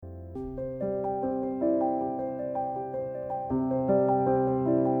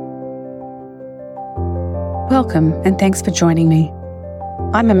Welcome, and thanks for joining me.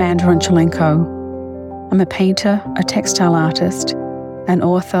 I'm Mandart. I'm a painter, a textile artist, an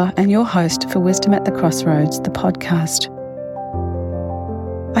author, and your host for Wisdom at the Crossroads, the podcast.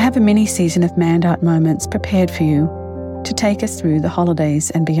 I have a mini season of Mandart moments prepared for you to take us through the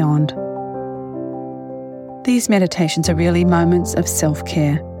holidays and beyond. These meditations are really moments of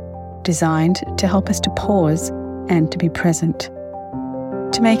self-care, designed to help us to pause and to be present,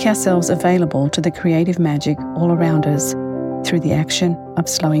 to make ourselves available to the creative magic all around us through the action of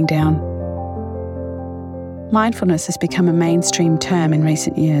slowing down. Mindfulness has become a mainstream term in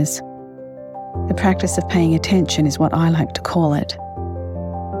recent years. The practice of paying attention is what I like to call it.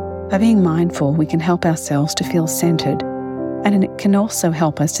 By being mindful, we can help ourselves to feel centered, and it can also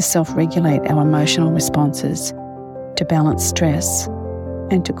help us to self-regulate our emotional responses, to balance stress,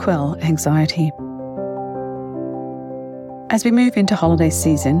 and to quell anxiety. As we move into holiday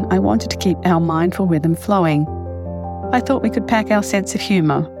season, I wanted to keep our mindful rhythm flowing. I thought we could pack our sense of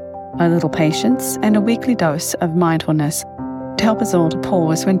humour, a little patience, and a weekly dose of mindfulness to help us all to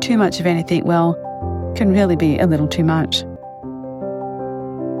pause when too much of anything, can really be a little too much.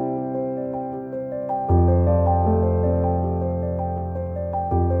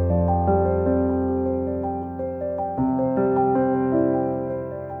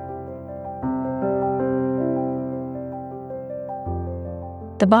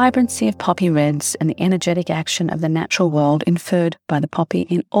 The vibrancy of poppy reds and the energetic action of the natural world inferred by the poppy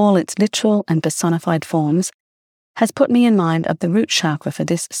in all its literal and personified forms has put me in mind of the root chakra for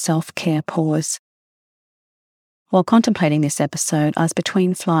this self-care pause. While contemplating this episode, I was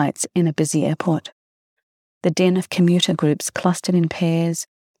between flights in a busy airport. The din of commuter groups clustered in pairs,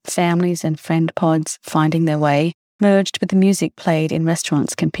 families and friend pods finding their way, merged with the music played in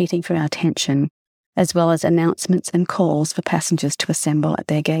restaurants competing for our attention, as well as announcements and calls for passengers to assemble at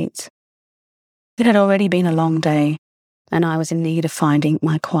their gates. It had already been a long day, and I was in need of finding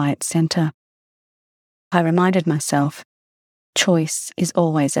my quiet centre. I reminded myself, choice is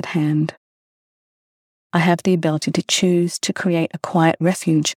always at hand. I have the ability to choose to create a quiet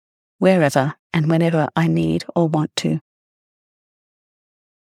refuge wherever and whenever I need or want to.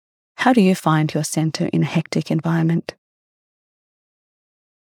 How do you find your centre in a hectic environment?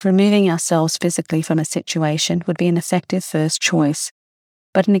 Removing ourselves physically from a situation would be an effective first choice,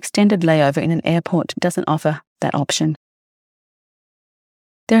 but an extended layover in an airport doesn't offer that option.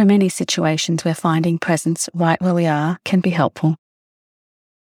 There are many situations where finding presence right where we are can be helpful.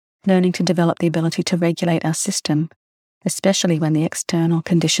 Learning to develop the ability to regulate our system, especially when the external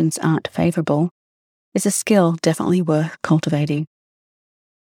conditions aren't favourable, is a skill definitely worth cultivating.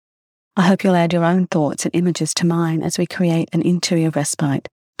 I hope you'll add your own thoughts and images to mine as we create an interior respite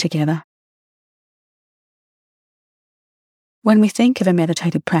together. When we think of a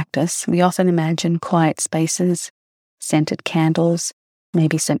meditative practice, we often imagine quiet spaces, scented candles,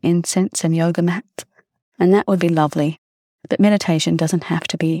 maybe some incense and yoga mats, and that would be lovely, but meditation doesn't have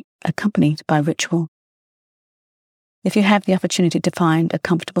to be accompanied by ritual. If you have the opportunity to find a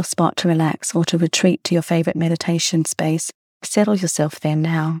comfortable spot to relax or to retreat to your favourite meditation space, settle yourself there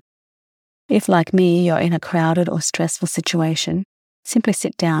now. If, like me, you're in a crowded or stressful situation, simply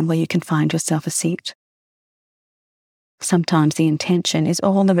sit down where you can find yourself a seat. Sometimes the intention is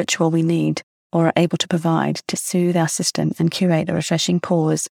all the ritual we need or are able to provide to soothe our system and curate a refreshing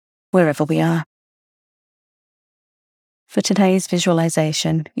pause wherever we are. For today's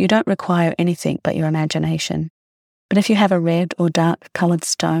visualization, you don't require anything but your imagination. But if you have a red or dark coloured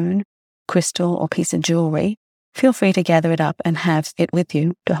stone, crystal or piece of jewellery, feel free to gather it up and have it with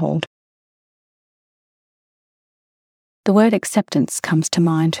you to hold. The word acceptance comes to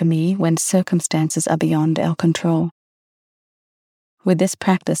mind for me when circumstances are beyond our control. With this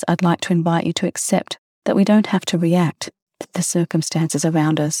practice, I'd like to invite you to accept that we don't have to react to the circumstances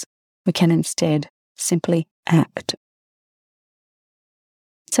around us. We can instead simply act.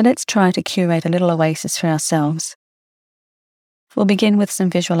 So let's try to curate a little oasis for ourselves. We'll begin with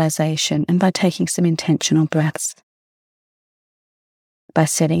some visualization and by taking some intentional breaths. By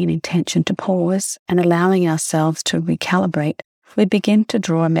setting an intention to pause and allowing ourselves to recalibrate, we begin to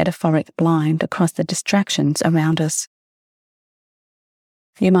draw a metaphoric blind across the distractions around us.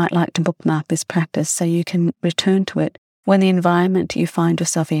 You might like to bookmark this practice so you can return to it when the environment you find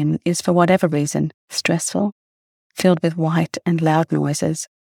yourself in is, for whatever reason, stressful, filled with white and loud noises,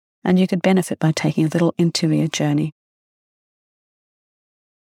 and you could benefit by taking a little interior journey.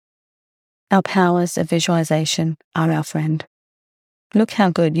 Our powers of visualization are our friend. Look how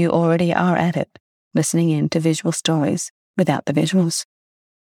good you already are at it, listening in to visual stories without the visuals.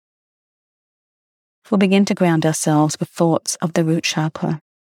 we'll begin to ground ourselves with thoughts of the root chakra.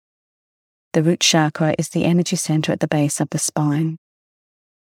 The root chakra is the energy center at the base of the spine.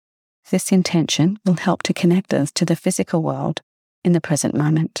 This intention will help to connect us to the physical world in the present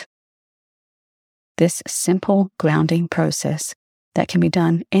moment. This simple grounding process that can be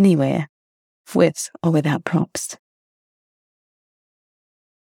done anywhere, with or without props.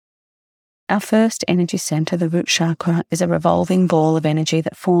 Our first energy center, the root chakra, is a revolving ball of energy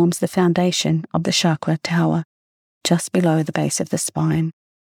that forms the foundation of the chakra tower, just below the base of the spine.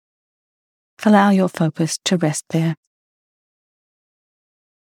 Allow your focus to rest there.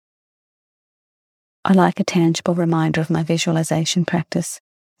 I like a tangible reminder of my visualization practice,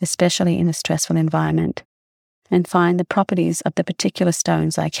 especially in a stressful environment, and find the properties of the particular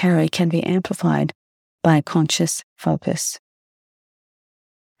stones I carry can be amplified by a conscious focus.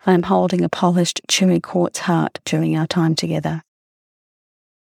 I am holding a polished cherry quartz heart during our time together.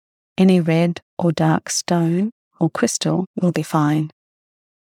 Any red or dark stone or crystal will be fine.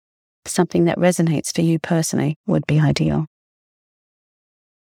 Something that resonates for you personally would be ideal.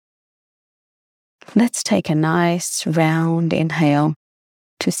 Let's take a nice round inhale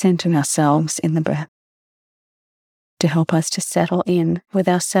to center ourselves in the breath, to help us to settle in with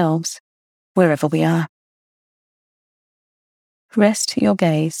ourselves wherever we are. Rest your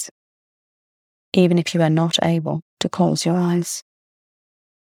gaze, even if you are not able to close your eyes.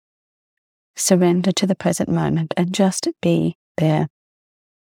 Surrender to the present moment and just be there,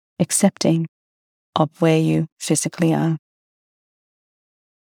 accepting of where you physically are.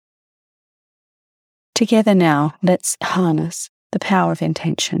 Together now, let's harness the power of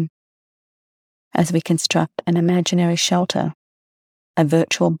intention as we construct an imaginary shelter, a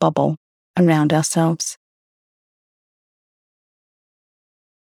virtual bubble around ourselves.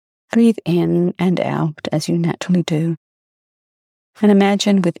 Breathe in and out as you naturally do, and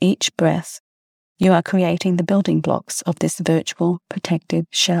imagine with each breath you are creating the building blocks of this virtual protective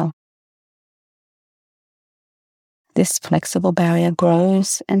shell. This flexible barrier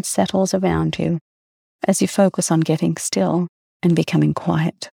grows and settles around you as you focus on getting still and becoming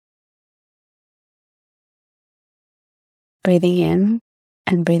quiet. Breathing in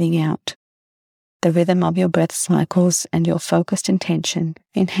and breathing out. The rhythm of your breath cycles and your focused intention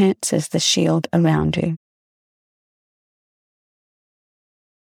enhances the shield around you.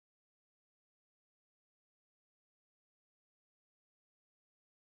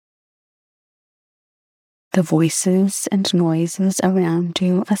 The voices and noises around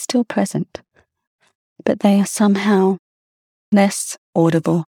you are still present, but they are somehow less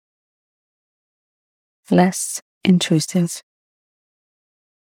audible, less intrusive.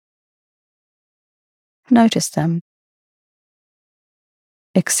 Notice them.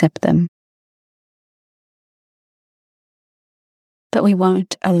 Accept them. But we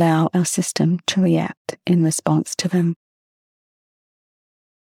won't allow our system to react in response to them.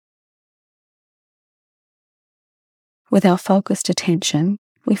 With our focused attention,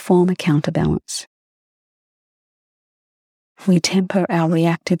 we form a counterbalance. We temper our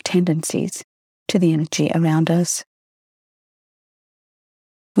reactive tendencies to the energy around us.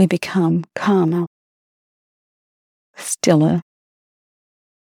 We become calmer, stiller,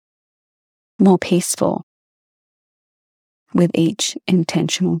 more peaceful with each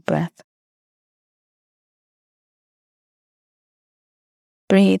intentional breath.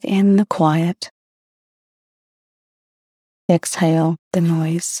 Breathe in the quiet. Exhale the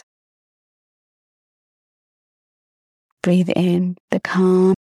noise. Breathe in the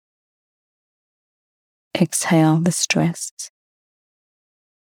calm. Exhale the stress.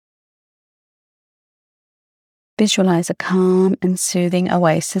 Visualize a calm and soothing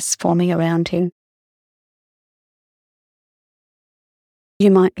oasis forming around you.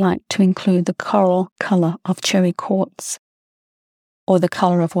 You might like to include the coral color of cherry quartz or the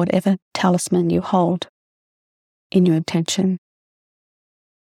color of whatever talisman you hold in your intention.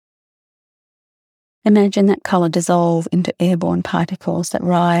 Imagine that color dissolve into airborne particles that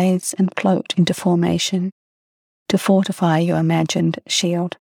rise and float into formation to fortify your imagined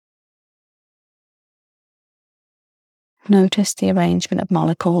shield. Notice the arrangement of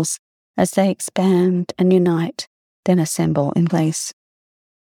molecules as they expand and unite, then assemble in place.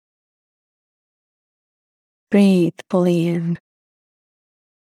 Breathe fully in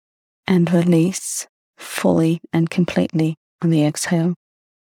and release fully and completely on the exhale.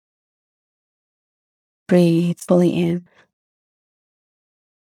 Breathe fully in.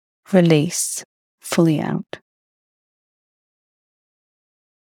 Release fully out.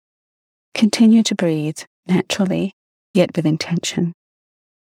 Continue to breathe naturally, yet with intention.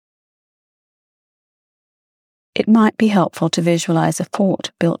 It might be helpful to visualize a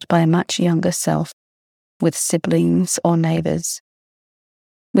fort built by a much younger self with siblings or neighbours,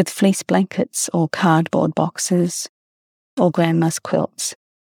 with fleece blankets or cardboard boxes or grandma's quilts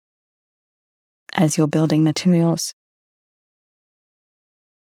as your building materials.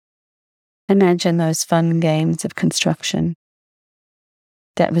 Imagine those fun games of construction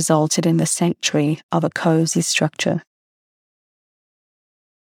that resulted in the sanctuary of a cozy structure.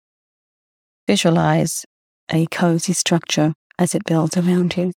 Visualize a cozy structure as it builds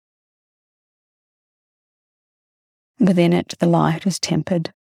around you. Within it, the light is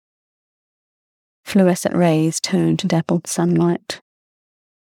tempered. Fluorescent rays turn to dappled sunlight.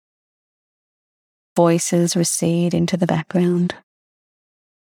 Voices recede into the background.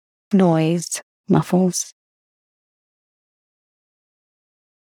 Noise muffles.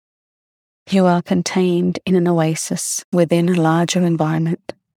 You are contained in an oasis within a larger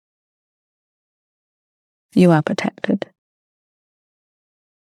environment. You are protected.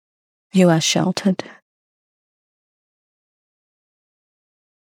 You are sheltered.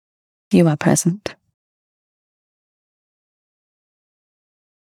 You are present.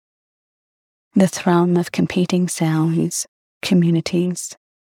 The thrum of competing sounds, communities,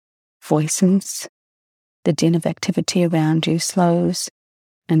 voices, the din of activity around you slows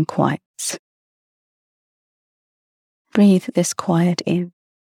and quiets. Breathe this quiet in.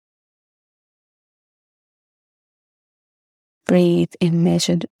 Breathe in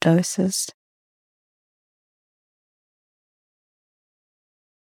measured doses.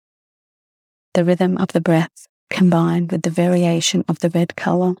 The rhythm of the breath combined with the variation of the red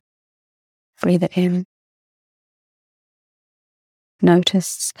color. Breathe it in.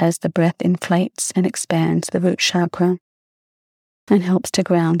 Notice as the breath inflates and expands the root chakra and helps to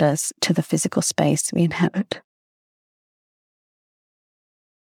ground us to the physical space we inhabit.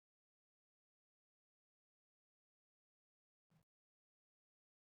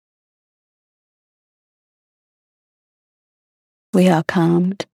 We are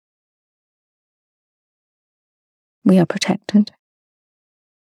calmed. We are protected.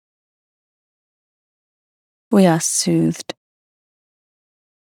 We are soothed.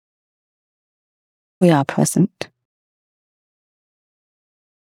 We are present.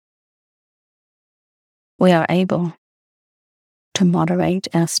 We are able to moderate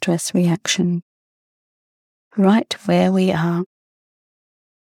our stress reaction right where we are,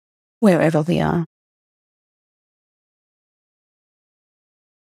 wherever we are.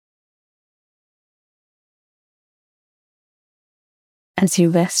 As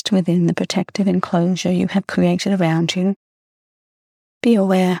you rest within the protective enclosure you have created around you, be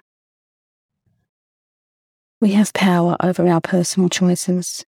aware. We have power over our personal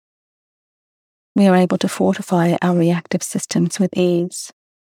choices. We are able to fortify our reactive systems with ease.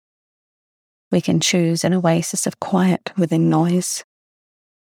 We can choose an oasis of quiet within noise.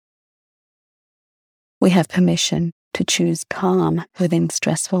 We have permission to choose calm within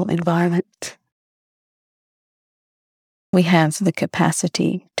stressful environments. We have the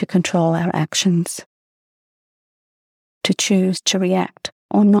capacity to control our actions, to choose to react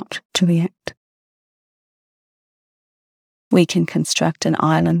or not to react. We can construct an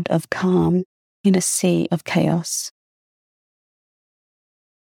island of calm in a sea of chaos.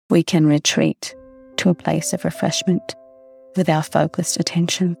 We can retreat to a place of refreshment with our focused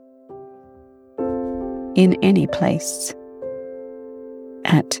attention. In any place,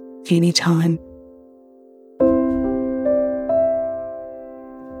 at any time.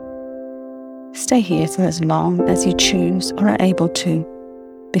 Stay here for as long as you choose or are able to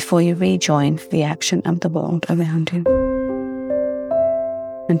before you rejoin the action of the world around you.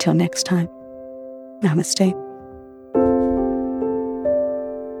 Until next time, namaste.